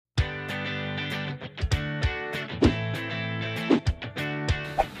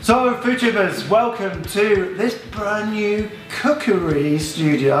So, food tubers, welcome to this brand new cookery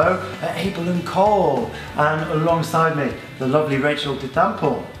studio at Abel & Cole, and alongside me, the lovely Rachel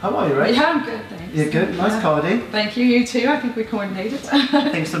DeThample. How are you, Rachel? Yeah, I'm good, thanks. You're good? Nice cardi. Thank you, you too. I think we coordinated. I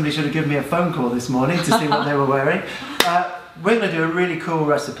think somebody should have given me a phone call this morning to see what they were wearing. We're going to do a really cool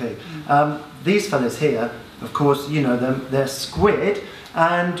recipe. These fellas here, of course, you know them, they're squid,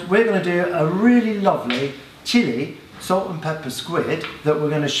 and we're going to do a really lovely chili salt and pepper squid that we're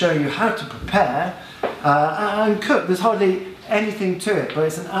going to show you how to prepare and cook. There's hardly anything to it, but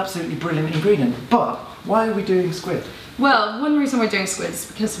it's an absolutely brilliant ingredient. But why are we doing squid? Well, one reason we're doing squid is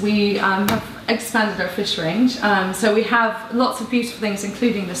because we have expanded our fish range. So we have lots of beautiful things,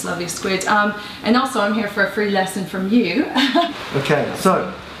 including this lovely squid. And also I'm here for a free lesson from you. Okay,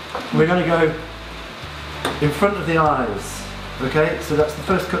 so we're going to go in front of the eyes. Okay, so that's the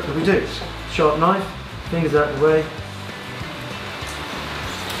first cut that we do. Sharp knife, fingers out of the way.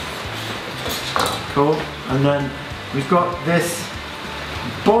 Cool, and then we've got this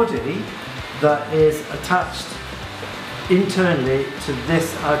body that is attached internally to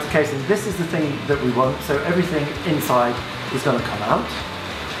this outer casing. This is the thing that we want, so everything inside is going to come out.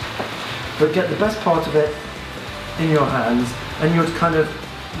 But get the best part of it in your hands, and you'd kind of,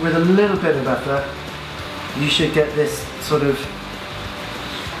 with a little bit of effort, you should get this sort of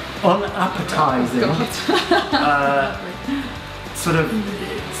unappetizing sort of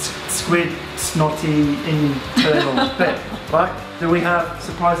squid snotty internal bit, right? That we have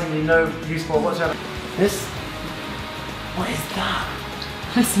surprisingly no use for whatsoever. This, what is that?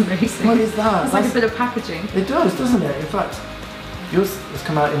 That's amazing. What is that? It's like a bit of packaging. It does, doesn't it? In fact, yours has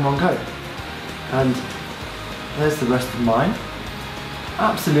come out in one go. And there's the rest of mine.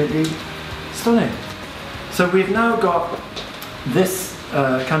 Absolutely stunning. So we've now got this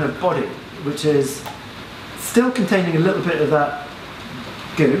kind of body, which is still containing a little bit of that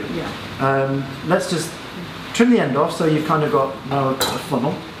goo. Yeah. Let's just trim the end off so you've kind of got now a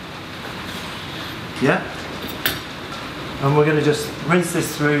funnel. Yeah. And we're going to just rinse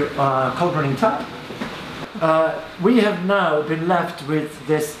this through our cold running tap. We have now been left with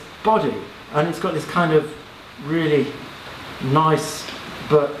this body, and it's got this kind of really nice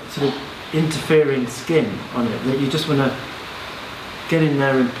but sort of interfering skin on it that you just want to get in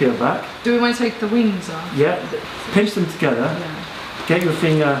there and peel back. Do we want to take the wings off? Yeah, pinch them together, get your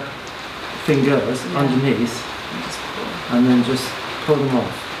fingers underneath, and then just pull them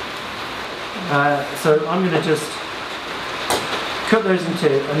off. So I'm going to just cut those in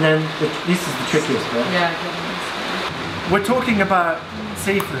two, and then this is the trickiest bit. Yeah. We're talking about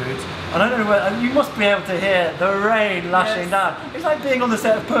seafood, and I don't know where, you must be able to hear the rain lashing down. It's like being on the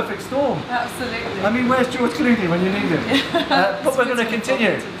set of Perfect Storm. Absolutely. I mean, where's George Clooney when you need him? But we're going to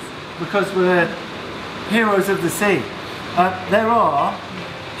continue because we're heroes of the sea. There are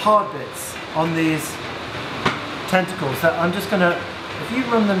hard bits on these tentacles that I'm just going to, if you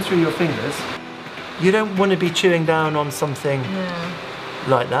run them through your fingers, you don't want to be chewing down on something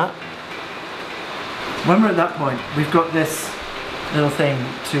like that. When we're at that point, we've got this little thing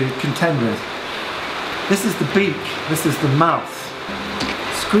to contend with. This is the beak, this is the mouth.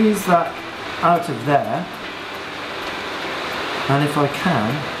 Squeeze that out of there, and if I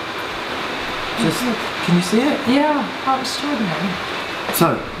can, just, can you see it? Yeah, how extraordinary.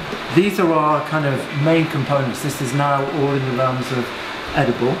 So, these are our kind of main components. This is now all in the realms of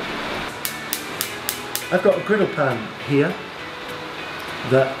edible. I've got a griddle pan here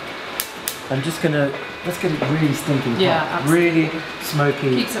that I'm just gonna, let's get it really stinking hot. Yeah, absolutely. Really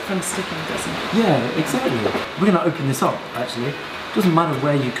smoky. Keeps it from sticking, doesn't it? Yeah, exactly. We're gonna open this up actually. Doesn't matter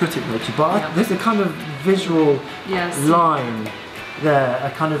where you cut it, Rachel, but there's a kind of visual line there,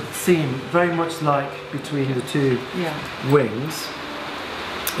 a kind of seam, very much like between the two wings.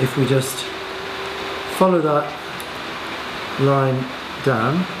 If we just follow that line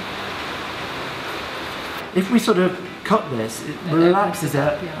down, if we sort of cut this, it relaxes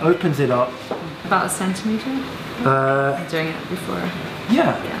it, opens it up. About a centimetre? Doing it before.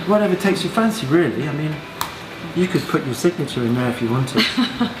 Yeah, whatever takes your fancy really. I mean, you could put your signature in there if you wanted.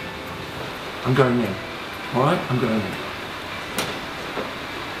 I'm going in. Alright, I'm going in.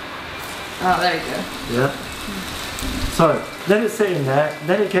 Oh, there you go. Yeah. So, let it sit in there,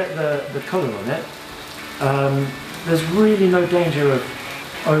 let it get the colour on it. There's really no danger of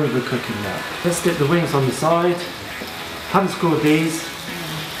overcooking that. Let's get the wings on the side. Haven't scored these.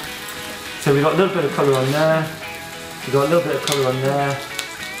 So we've got a little bit of colour on there. We've got a little bit of colour on there.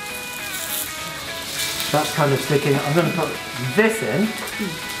 That's kind of sticking. I'm going to put this in.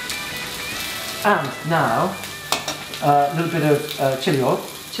 And now, a little bit of chilli oil.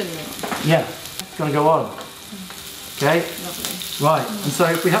 Chilli oil. Yeah, it's going to go on. Okay. Lovely. Right. And so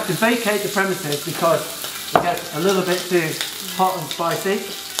if we have to vacate the premises because it gets a little bit too hot and spicy,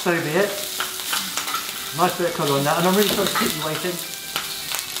 so be it. Nice bit of colour on that, and I'm really sorry to keep you waiting.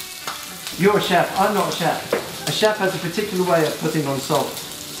 You're a chef. I'm not a chef. A chef has a particular way of putting on salt.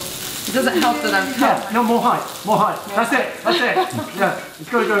 It doesn't help that I'm Yeah, no, more height, more height. That's it, that's it. Yeah, it's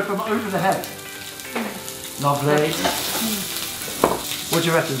got to go from over the head. Lovely. What do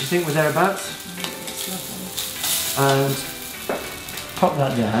you reckon? Do you think we're thereabouts? And pop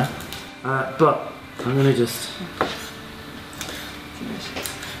that there. But I'm going to just...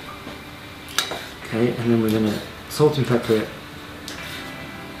 Okay, and then we're going to salt and pepper it.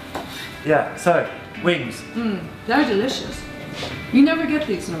 Yeah, so, wings. They're delicious. You never get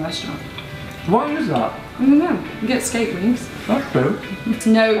these in a restaurant. What is that? I don't know. You get skate wings. That's true. It's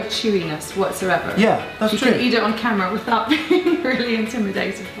no chewiness whatsoever. Yeah, that's true. You can eat it on camera without being really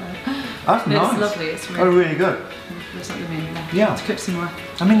intimidated by it. That's nice. It's lovely. It's really, really good. There's something in there. Yeah. To cook some more.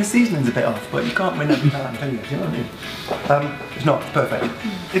 I mean, the seasoning's a bit off, but you can't win every time, can you? Do you know what I mean? It's not perfect.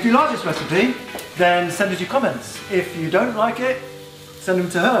 If you like this recipe, then send us your comments. If you don't like it, send them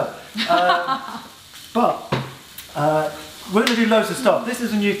to her. We're going to do loads of stuff. This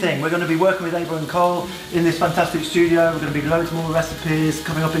is a new thing. We're going to be working with Ava and Cole in this fantastic studio. We're going to be loads more recipes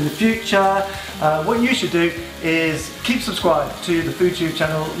coming up in the future. What you should do is keep subscribed to the FoodTube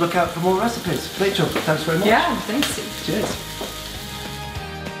channel. Look out for more recipes. Rachel, thanks very much. Yeah, thanks. Cheers.